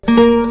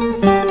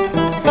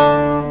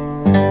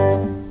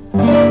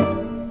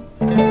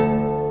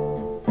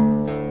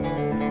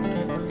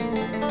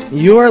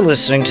You are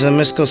listening to the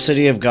Mystical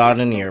City of God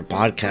in a Year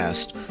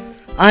podcast.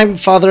 I'm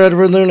Father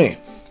Edward Looney,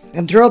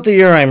 and throughout the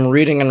year I'm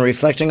reading and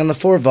reflecting on the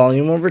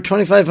 4-volume, over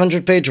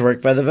 2,500-page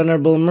work by the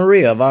Venerable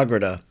Maria of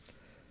Agreda.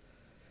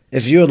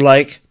 If you would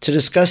like to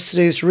discuss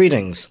today's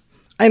readings,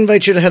 I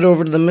invite you to head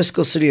over to the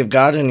Mystical City of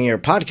God in a Year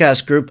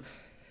podcast group,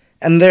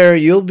 and there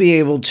you'll be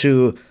able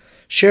to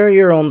share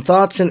your own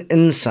thoughts and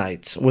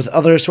insights with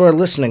others who are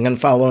listening and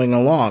following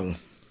along.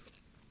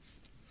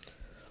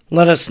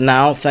 Let us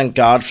now thank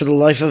God for the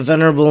life of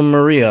Venerable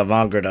Maria of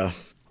Agreda.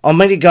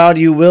 Almighty God,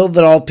 you willed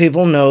that all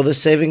people know the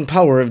saving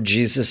power of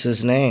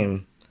Jesus'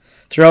 name.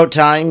 Throughout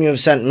time, you have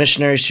sent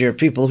missionaries to your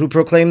people who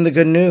proclaim the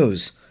good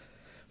news.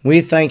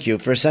 We thank you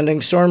for sending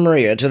Sor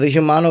Maria to the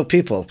Humano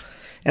people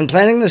and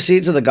planting the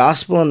seeds of the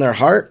gospel in their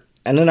heart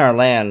and in our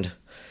land.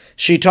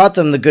 She taught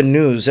them the good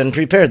news and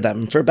prepared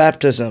them for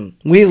baptism.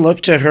 We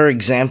look to her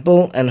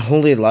example and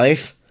holy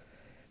life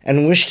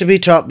and wish to be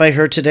taught by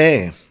her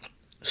today.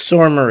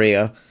 Sor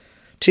Maria,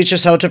 teach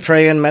us how to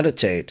pray and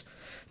meditate.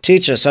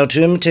 Teach us how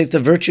to imitate the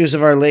virtues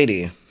of Our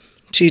Lady.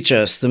 Teach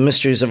us the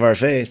mysteries of our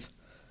faith.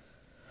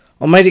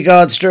 Almighty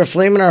God, stir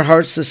aflame in our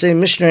hearts the same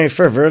missionary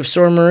fervor of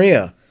Sor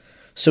Maria,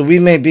 so we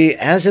may be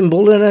as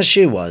emboldened as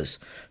she was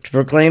to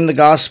proclaim the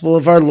gospel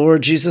of our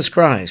Lord Jesus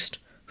Christ,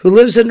 who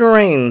lives and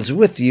reigns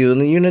with you in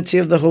the unity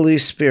of the Holy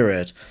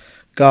Spirit,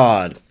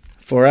 God,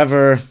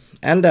 forever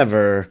and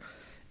ever.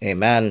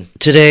 Amen.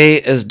 Today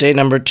is day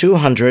number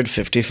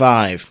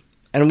 255.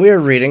 And we are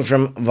reading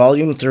from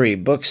Volume 3,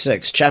 Book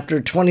 6, Chapter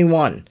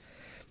 21,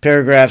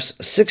 paragraphs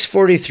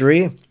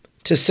 643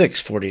 to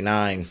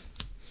 649.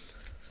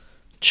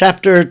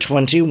 Chapter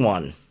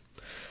 21.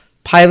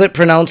 Pilate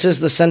pronounces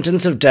the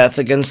sentence of death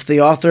against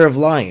the author of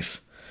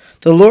life.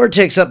 The Lord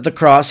takes up the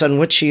cross on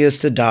which he is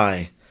to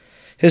die.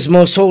 His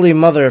most holy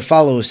mother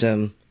follows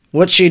him.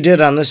 What she did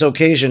on this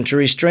occasion to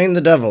restrain the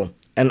devil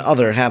and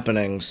other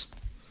happenings.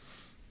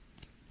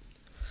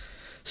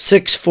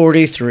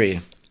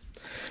 643.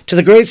 To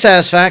the great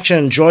satisfaction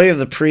and joy of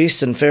the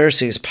priests and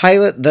Pharisees,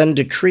 Pilate then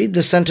decreed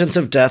the sentence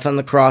of death on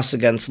the cross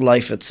against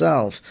life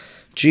itself,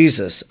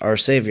 Jesus, our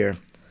Savior.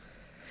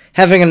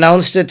 Having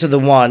announced it to the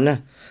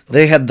one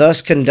they had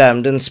thus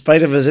condemned in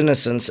spite of his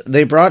innocence,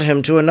 they brought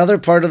him to another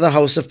part of the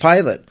house of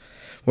Pilate,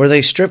 where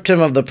they stripped him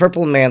of the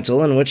purple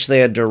mantle in which they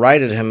had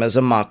derided him as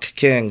a mock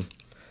king.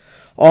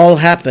 All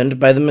happened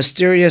by the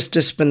mysterious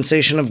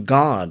dispensation of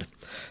God,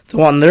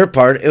 though on their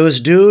part it was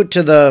due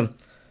to the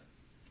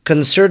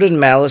concerted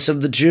malice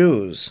of the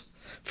Jews,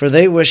 for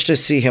they wished to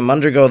see him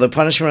undergo the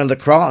punishment of the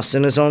cross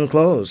in his own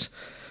clothes,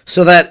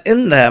 so that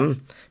in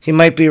them he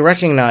might be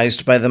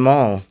recognized by them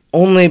all.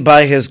 Only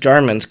by his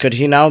garments could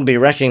he now be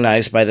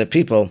recognized by the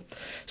people,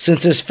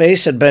 since his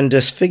face had been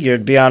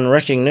disfigured beyond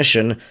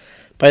recognition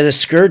by the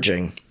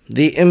scourging,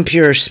 the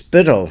impure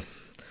spittle,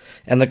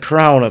 and the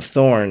crown of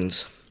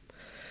thorns.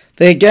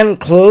 They again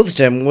clothed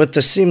him with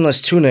the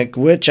seamless tunic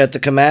which, at the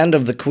command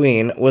of the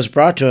queen, was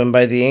brought to him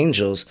by the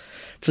angels,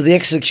 for the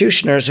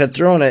executioners had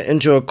thrown it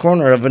into a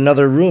corner of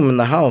another room in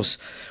the house,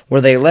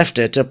 where they left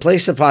it to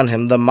place upon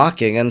him the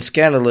mocking and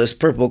scandalous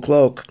purple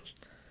cloak.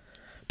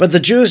 But the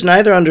Jews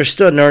neither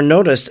understood nor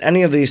noticed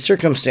any of these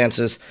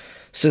circumstances,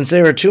 since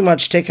they were too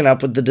much taken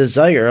up with the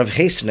desire of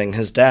hastening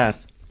his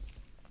death.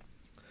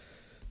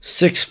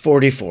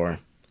 644.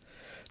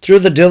 Through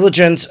the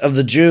diligence of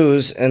the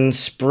Jews in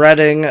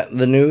spreading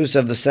the news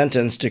of the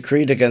sentence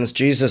decreed against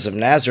Jesus of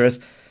Nazareth,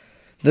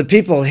 the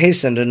people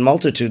hastened in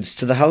multitudes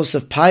to the house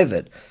of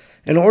Pilate,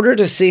 in order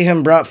to see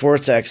him brought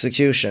forth to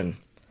execution.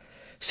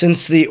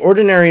 Since the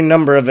ordinary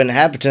number of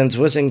inhabitants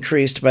was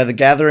increased by the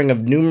gathering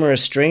of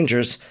numerous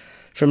strangers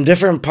from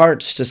different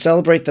parts to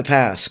celebrate the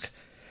Pasch,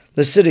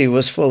 the city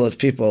was full of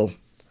people.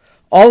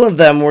 All of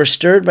them were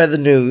stirred by the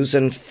news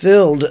and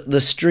filled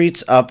the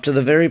streets up to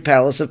the very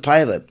palace of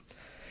Pilate. It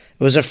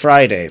was a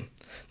Friday,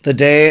 the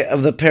day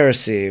of the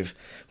Parasceve,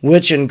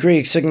 which in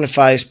Greek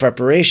signifies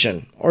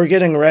preparation, or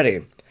getting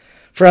ready.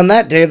 For on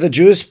that day the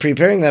Jews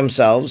preparing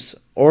themselves,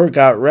 or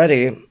got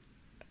ready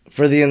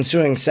for the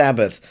ensuing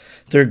Sabbath,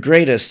 their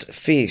greatest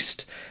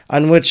feast,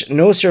 on which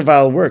no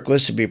servile work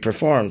was to be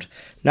performed,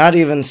 not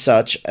even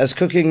such as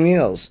cooking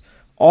meals.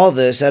 All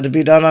this had to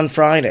be done on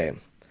Friday.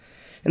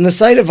 In the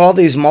sight of all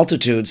these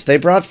multitudes they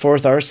brought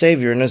forth our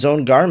Savior in his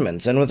own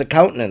garments, and with a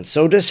countenance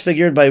so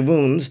disfigured by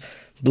wounds,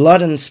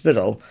 blood, and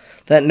spittle,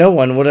 that no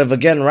one would have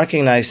again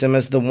recognized him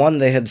as the one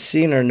they had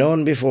seen or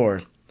known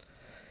before.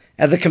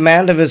 At the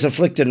command of his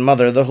afflicted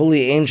mother, the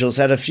holy angels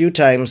had a few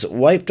times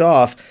wiped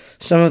off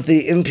some of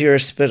the impure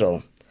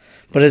spittle,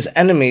 but his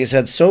enemies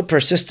had so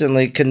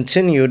persistently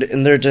continued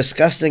in their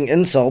disgusting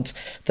insults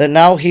that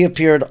now he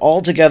appeared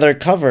altogether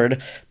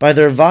covered by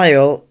their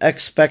vile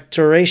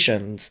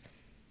expectorations.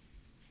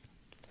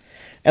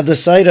 At the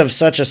sight of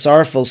such a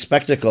sorrowful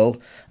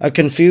spectacle, a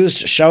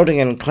confused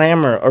shouting and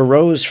clamor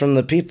arose from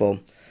the people,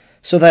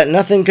 so that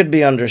nothing could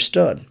be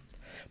understood.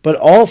 But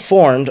all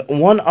formed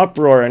one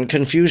uproar and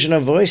confusion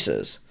of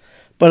voices.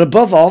 But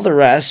above all the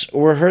rest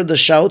were heard the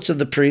shouts of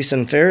the priests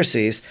and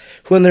Pharisees,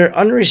 who in their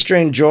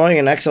unrestrained joy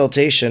and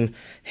exultation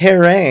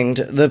harangued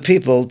the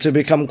people to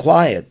become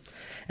quiet,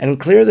 and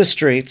clear the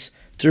streets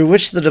through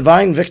which the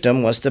divine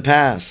victim was to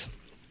pass.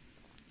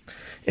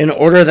 In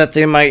order that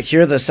they might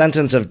hear the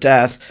sentence of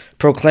death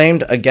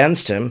proclaimed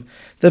against him,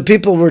 the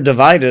people were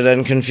divided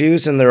and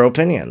confused in their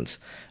opinions,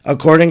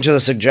 according to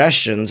the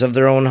suggestions of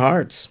their own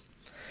hearts.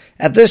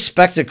 At this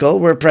spectacle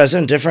were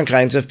present different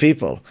kinds of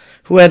people,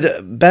 who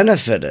had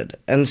benefited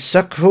and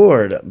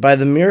succored by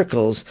the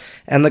miracles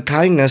and the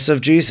kindness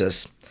of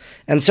Jesus,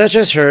 and such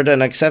as heard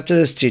and accepted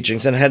his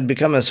teachings and had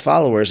become his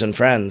followers and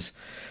friends.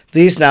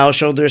 These now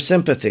showed their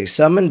sympathy,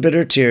 some in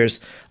bitter tears,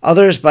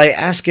 others by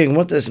asking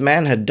what this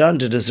man had done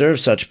to deserve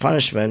such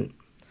punishment.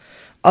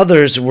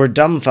 Others were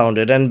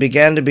dumbfounded and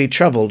began to be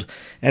troubled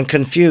and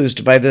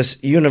confused by this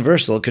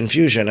universal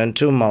confusion and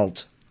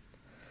tumult.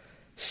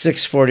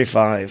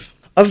 6:45.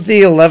 Of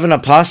the 11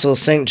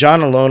 apostles, St.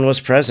 John alone was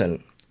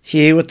present.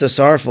 He, with the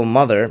sorrowful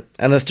mother,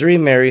 and the 3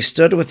 Marys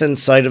stood within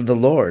sight of the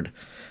Lord,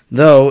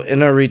 though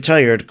in a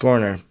retired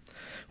corner.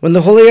 When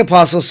the holy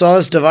apostle saw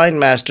his divine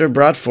master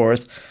brought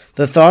forth,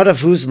 the thought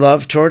of whose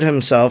love toward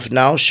himself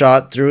now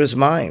shot through his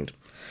mind.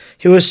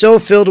 He was so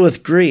filled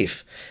with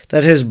grief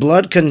that his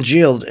blood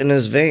congealed in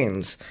his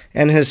veins,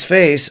 and his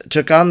face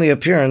took on the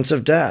appearance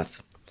of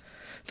death.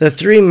 The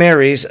 3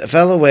 Marys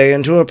fell away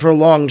into a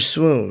prolonged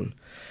swoon,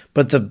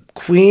 but the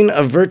Queen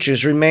of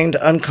Virtues remained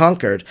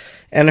unconquered,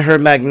 and her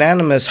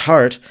magnanimous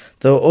heart,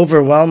 though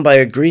overwhelmed by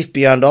a grief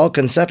beyond all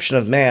conception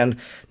of man,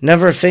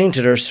 never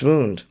fainted or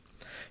swooned.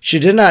 She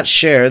did not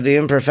share the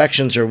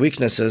imperfections or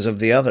weaknesses of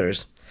the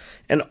others.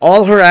 In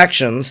all her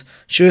actions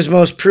she was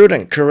most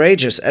prudent,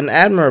 courageous, and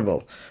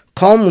admirable.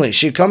 Calmly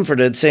she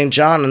comforted St.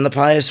 John and the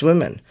pious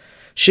women.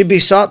 She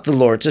besought the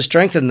Lord to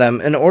strengthen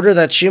them in order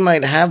that she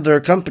might have their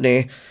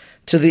company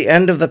to the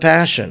end of the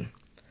Passion.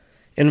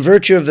 In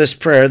virtue of this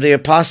prayer, the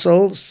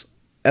apostles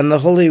and the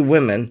holy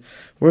women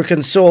were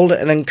consoled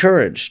and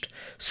encouraged,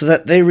 so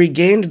that they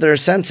regained their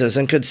senses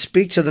and could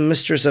speak to the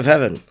Mistress of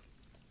Heaven.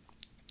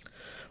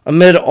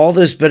 Amid all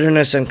this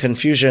bitterness and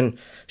confusion,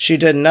 she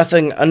did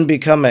nothing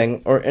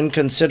unbecoming or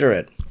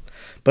inconsiderate,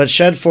 but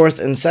shed forth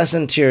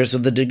incessant tears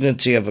with the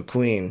dignity of a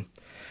queen.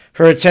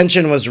 Her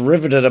attention was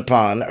riveted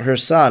upon her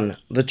Son,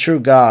 the true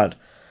God.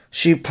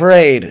 She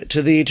prayed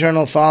to the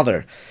Eternal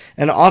Father,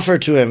 and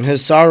offered to him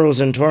his sorrows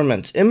and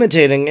torments,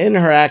 imitating in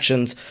her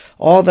actions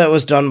all that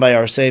was done by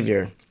our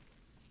Savior.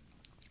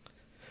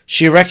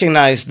 She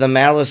recognized the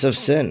malice of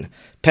sin,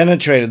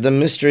 penetrated the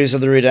mysteries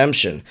of the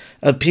redemption,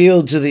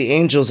 appealed to the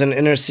angels and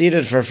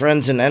interceded for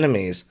friends and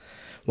enemies,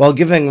 while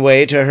giving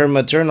way to her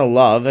maternal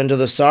love and to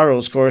the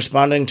sorrows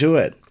corresponding to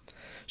it.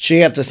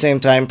 She at the same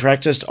time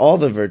practiced all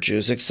the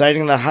virtues,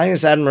 exciting the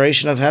highest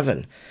admiration of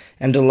heaven,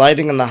 and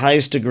delighting in the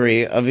highest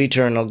degree of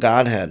eternal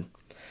Godhead.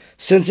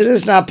 Since it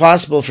is not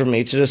possible for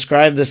me to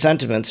describe the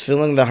sentiments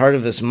filling the heart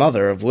of this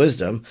mother of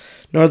wisdom,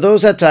 nor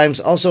those at times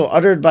also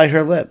uttered by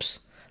her lips,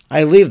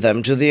 I leave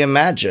them to the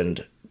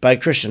imagined by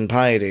Christian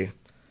piety.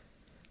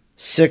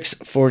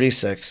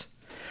 6:46.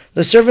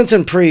 The servants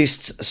and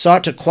priests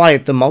sought to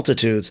quiet the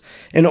multitudes,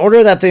 in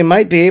order that they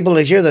might be able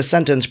to hear the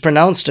sentence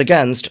pronounced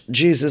against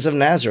Jesus of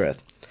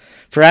Nazareth.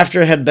 For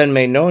after it had been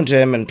made known to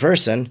him in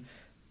person,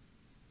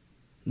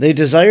 they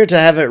desired to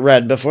have it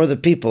read before the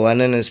people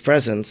and in his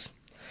presence.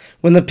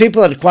 When the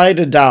people had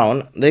quieted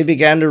down, they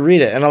began to read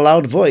it in a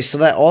loud voice so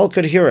that all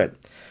could hear it,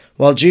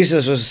 while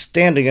Jesus was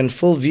standing in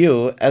full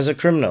view as a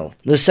criminal.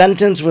 The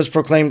sentence was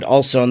proclaimed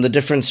also in the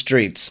different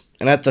streets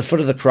and at the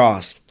foot of the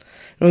cross.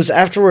 It was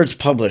afterwards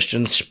published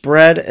and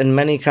spread in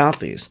many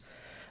copies.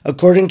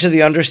 According to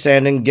the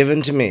understanding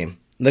given to me,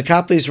 the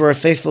copies were a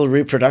faithful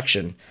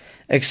reproduction,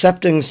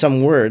 excepting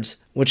some words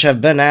which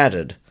have been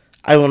added.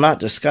 I will not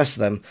discuss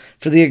them,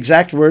 for the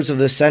exact words of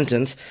this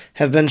sentence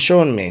have been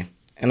shown me,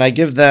 and I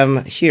give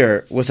them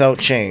here without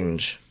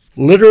change.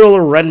 Literal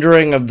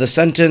rendering of the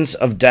sentence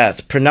of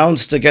death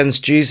pronounced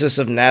against Jesus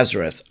of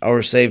Nazareth,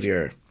 our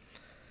Savior.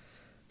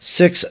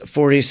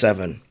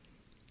 6:47.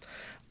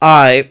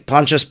 I,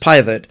 Pontius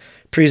Pilate,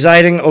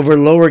 presiding over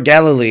Lower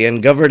Galilee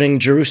and governing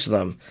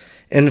Jerusalem,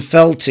 in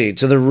fealty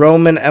to the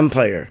Roman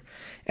Empire,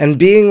 and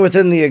being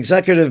within the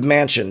executive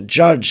mansion,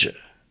 judge,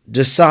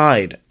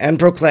 decide, and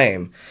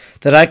proclaim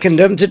that I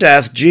condemn to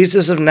death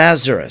Jesus of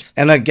Nazareth,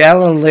 and a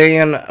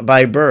Galilean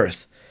by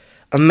birth,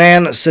 a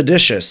man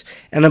seditious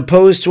and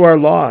opposed to our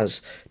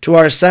laws, to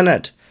our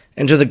Senate,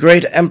 and to the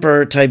great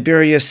Emperor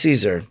Tiberius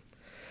Caesar.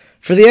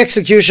 For the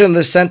execution of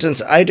this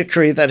sentence I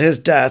decree that his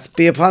death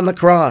be upon the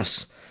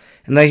cross,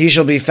 and that he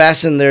shall be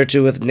fastened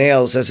thereto with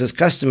nails, as is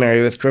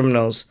customary with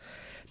criminals.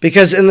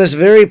 Because in this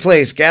very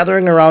place,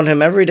 gathering around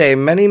him every day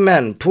many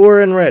men,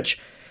 poor and rich,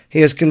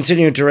 he has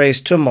continued to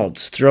raise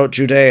tumults throughout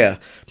Judea,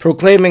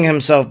 proclaiming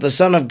himself the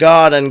Son of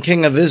God and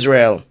King of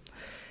Israel,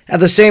 at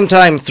the same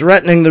time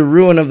threatening the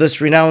ruin of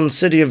this renowned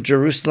city of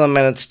Jerusalem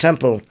and its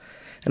temple,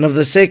 and of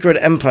the sacred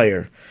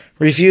empire,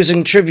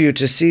 refusing tribute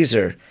to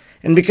Caesar.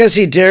 And because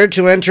he dared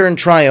to enter in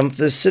triumph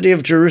this city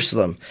of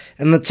Jerusalem,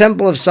 and the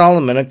temple of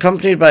Solomon,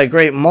 accompanied by a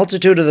great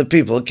multitude of the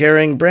people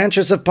carrying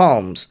branches of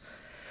palms,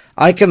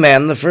 I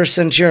command the first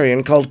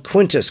centurion, called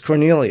Quintus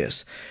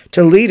Cornelius,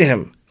 to lead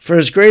him, for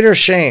his greater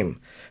shame,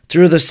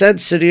 through the said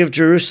city of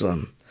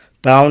Jerusalem,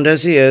 bound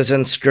as he is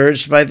and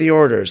scourged by the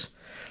orders.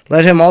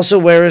 Let him also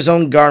wear his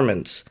own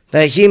garments,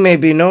 that he may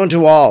be known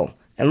to all,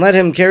 and let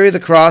him carry the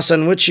cross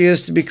on which he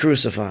is to be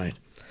crucified.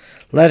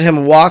 Let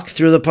him walk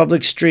through the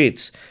public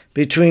streets,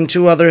 between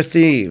two other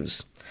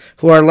thieves,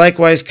 who are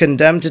likewise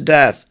condemned to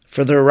death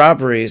for their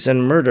robberies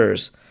and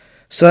murders,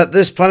 so that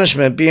this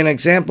punishment be an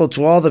example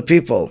to all the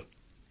people,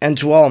 and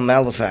to all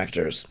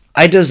malefactors.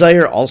 I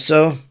desire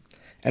also,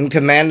 and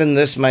command in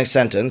this my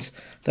sentence,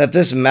 that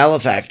this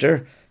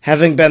malefactor,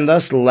 having been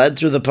thus led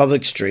through the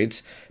public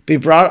streets, be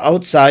brought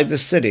outside the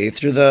city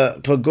through the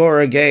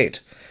Pagora gate,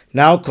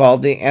 now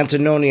called the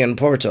Antoninian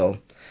portal,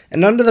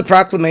 and under the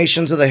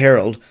proclamations of the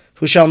herald,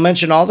 who shall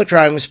mention all the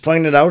crimes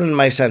pointed out in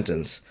my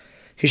sentence.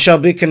 He shall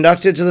be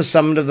conducted to the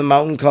summit of the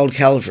mountain called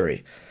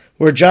Calvary,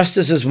 where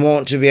justice is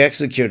wont to be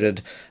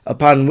executed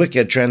upon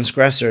wicked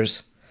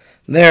transgressors.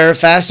 There,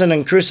 fastened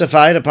and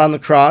crucified upon the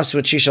cross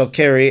which he shall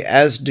carry,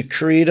 as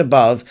decreed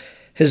above,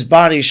 his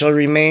body shall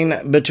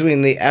remain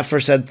between the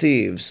aforesaid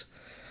thieves.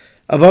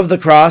 Above the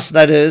cross,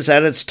 that is,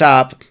 at its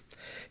top,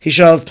 he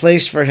shall have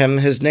placed for him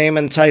his name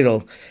and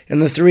title in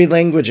the three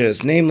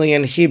languages, namely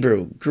in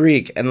Hebrew,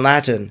 Greek, and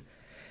Latin.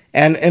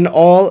 And in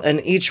all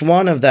and each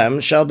one of them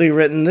shall be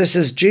written, This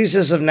is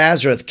Jesus of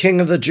Nazareth, King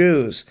of the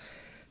Jews,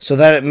 so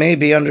that it may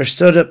be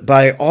understood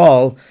by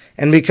all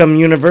and become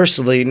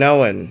universally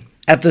known.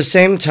 At the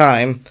same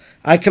time,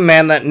 I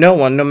command that no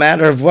one, no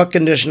matter of what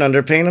condition,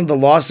 under pain of the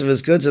loss of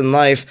his goods and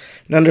life,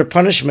 and under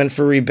punishment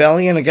for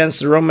rebellion against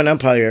the Roman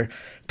Empire,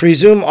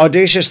 presume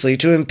audaciously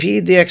to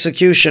impede the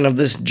execution of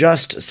this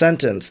just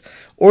sentence,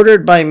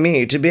 ordered by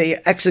me to be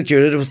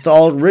executed with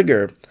all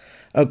rigor,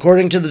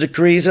 according to the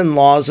decrees and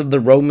laws of the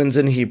Romans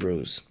and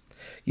Hebrews.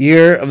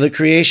 Year of the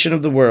creation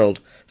of the world,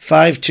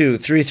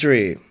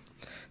 5233,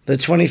 the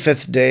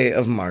 25th day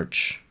of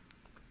March.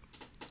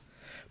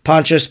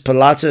 Pontius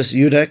Pilatus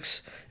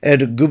Iudex et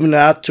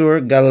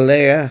gubernator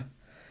Galilaea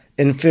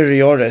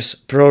inferioris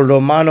pro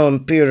Romano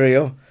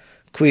imperio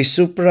qui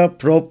supra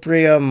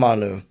propria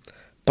manu.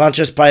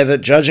 Pontius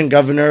Pilate, judge and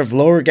governor of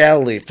Lower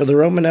Galilee for the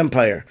Roman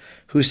Empire,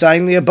 who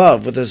signed the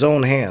above with his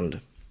own hand.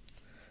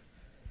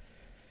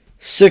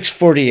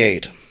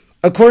 648.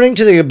 According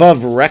to the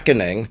above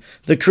reckoning,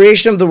 the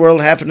creation of the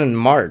world happened in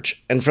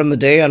March, and from the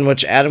day on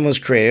which Adam was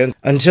created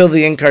until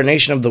the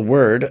incarnation of the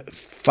Word,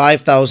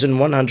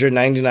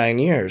 5,199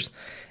 years,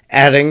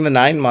 adding the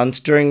 9 months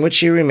during which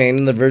he remained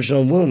in the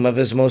virginal womb of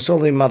his most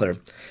holy mother.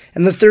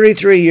 In the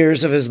 33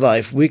 years of his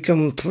life, we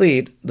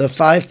complete the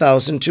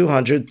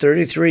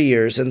 5,233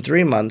 years and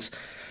 3 months,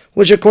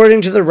 which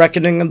according to the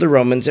reckoning of the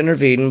Romans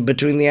intervened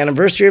between the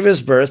anniversary of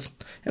his birth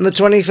and the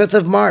 25th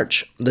of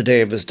March, the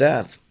day of his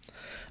death.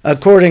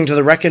 According to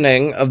the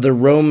reckoning of the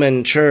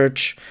Roman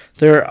Church,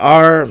 there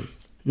are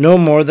no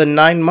more than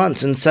 9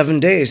 months and 7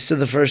 days to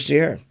the first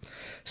year,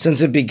 since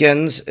it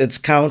begins its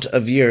count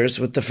of years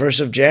with the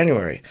 1st of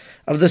January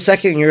of the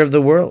second year of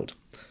the world.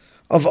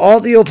 Of all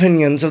the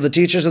opinions of the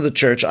teachers of the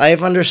Church, I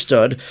have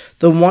understood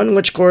the one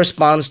which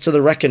corresponds to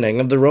the reckoning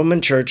of the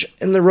Roman Church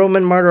in the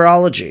Roman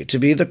Martyrology to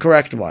be the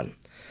correct one.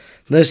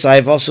 This I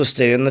have also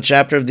stated in the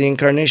chapter of the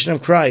Incarnation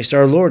of Christ,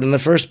 our Lord, in the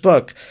first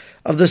book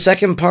of the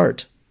second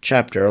part,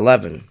 chapter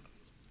 11.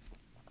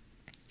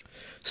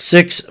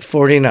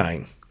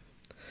 649.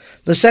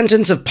 The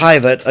sentence of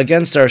Pilate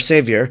against our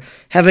Savior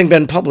having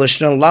been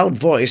published in a loud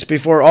voice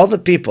before all the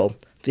people,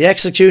 the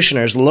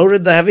executioners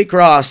loaded the heavy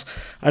cross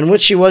on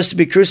which he was to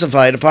be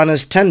crucified upon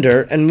his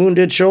tender and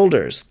wounded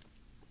shoulders.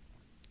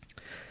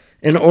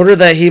 In order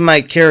that he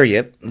might carry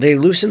it, they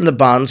loosened the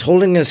bonds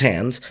holding his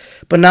hands,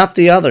 but not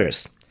the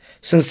others,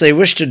 since they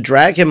wished to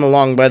drag him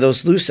along by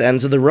those loose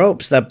ends of the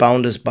ropes that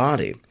bound his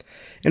body.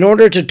 In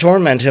order to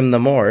torment him the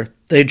more,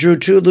 they drew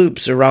 2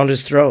 loops around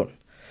his throat.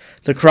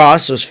 The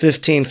cross was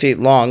 15 feet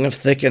long of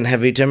thick and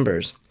heavy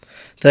timbers.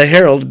 The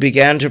herald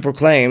began to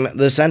proclaim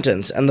the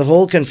sentence, and the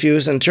whole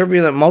confused and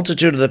turbulent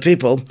multitude of the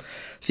people,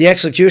 the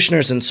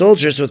executioners and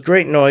soldiers, with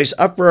great noise,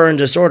 uproar, and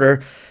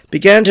disorder,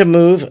 began to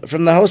move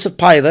from the house of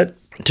Pilate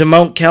to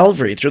Mount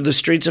Calvary through the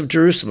streets of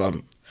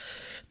Jerusalem.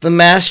 The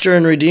Master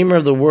and Redeemer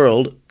of the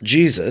world,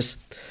 Jesus,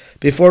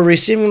 before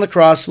receiving the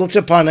cross, looked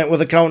upon it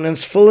with a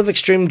countenance full of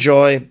extreme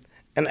joy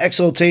and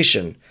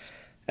exultation,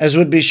 as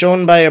would be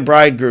shown by a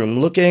bridegroom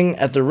looking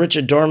at the rich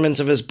adornments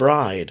of his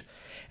bride,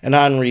 and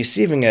on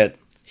receiving it,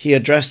 he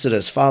addressed it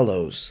as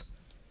follows,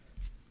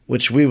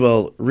 which we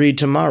will read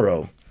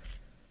tomorrow,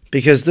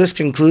 because this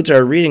concludes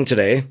our reading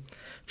today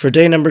for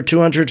day number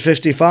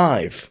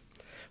 255.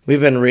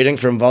 We've been reading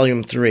from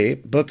Volume 3,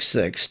 Book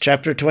 6,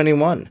 Chapter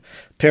 21,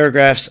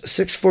 paragraphs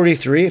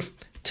 643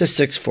 to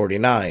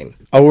 649.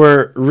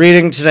 Our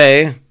reading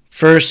today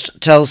first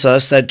tells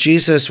us that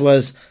Jesus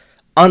was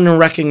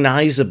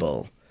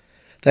unrecognizable,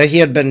 that he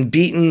had been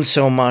beaten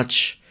so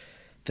much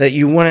that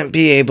you wouldn't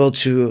be able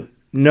to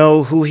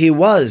know who he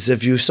was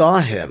if you saw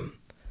him.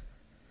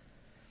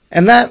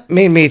 And that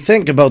made me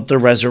think about the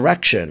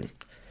resurrection.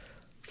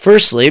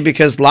 Firstly,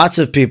 because lots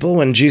of people,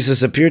 when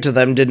Jesus appeared to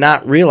them, did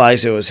not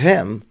realize it was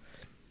him.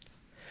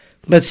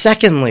 But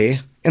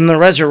secondly, in the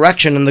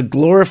resurrection, in the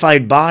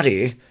glorified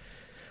body,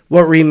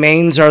 What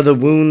remains are the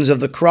wounds of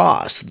the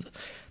cross,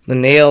 the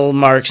nail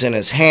marks in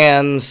his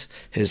hands,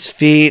 his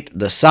feet,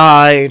 the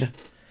side.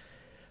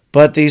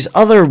 But these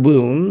other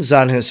wounds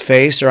on his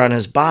face or on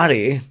his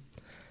body,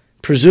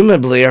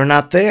 presumably, are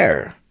not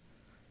there.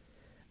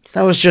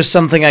 That was just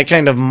something I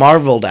kind of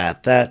marveled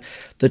at, that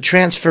the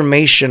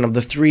transformation of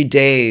the 3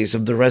 days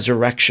of the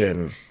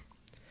resurrection.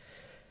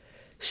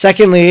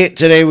 Secondly,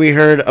 today we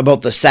heard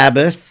about the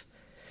Sabbath,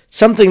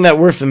 something that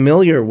we're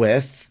familiar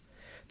with,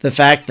 the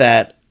fact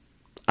that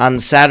on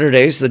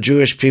Saturdays the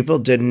Jewish people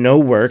did no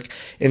work.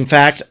 In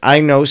fact, I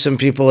know some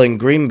people in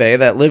Green Bay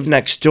that live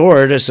next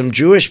door to some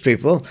Jewish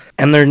people,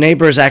 and their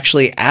neighbors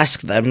actually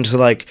ask them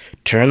to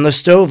turn the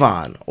stove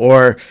on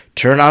or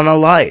turn on a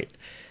light.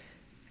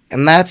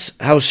 And that's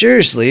how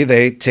seriously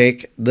they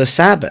take the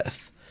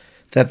Sabbath,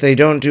 that they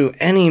don't do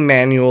any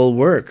manual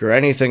work or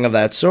anything of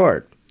that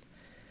sort.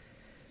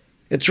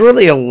 It's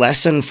really a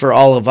lesson for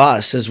all of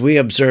us as we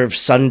observe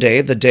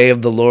Sunday, the day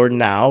of the Lord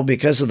now,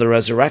 because of the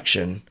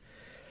resurrection.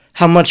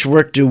 How much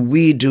work do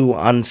we do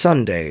on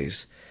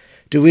Sundays?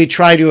 Do we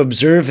try to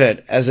observe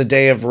it as a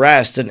day of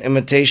rest, an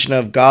imitation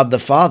of God the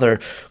Father,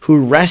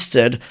 who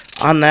rested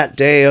on that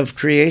day of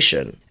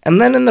creation?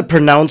 And then in the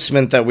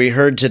pronouncement that we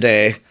heard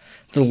today,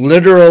 the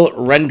literal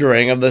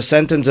rendering of the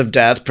sentence of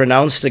death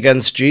pronounced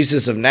against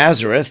Jesus of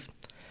Nazareth,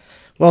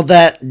 well,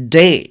 that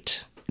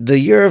date, the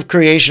year of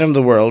creation of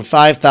the world,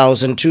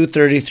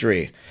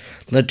 5233,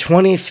 the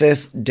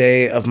 25th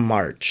day of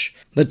March.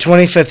 The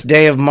 25th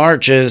day of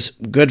March is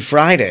Good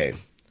Friday.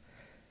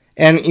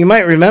 And you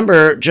might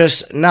remember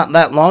just not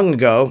that long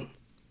ago,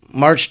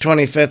 March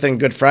 25th and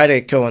Good Friday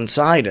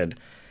coincided.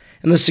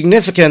 And the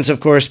significance, of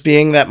course,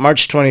 being that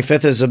March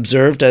 25th is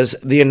observed as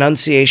the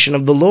Annunciation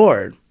of the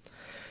Lord,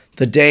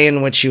 the day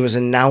in which he was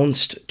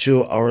announced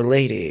to Our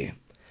Lady.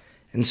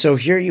 And so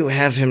here you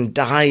have him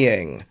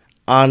dying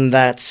on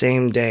that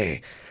same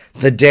day.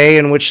 The day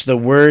in which the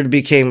Word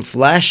became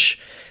flesh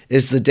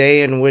is the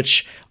day in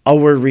which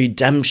our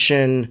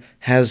redemption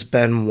has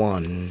been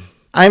won.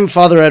 I'm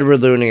Father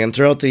Edward Looney, and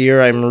throughout the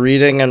year I'm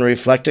reading and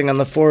reflecting on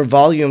the 4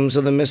 volumes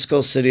of the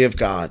Mystical City of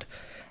God.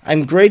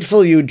 I'm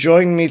grateful you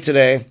joined me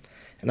today,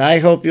 and I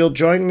hope you'll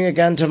join me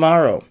again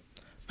tomorrow.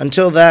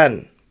 Until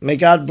then, may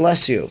God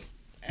bless you,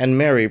 and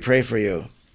Mary pray for you.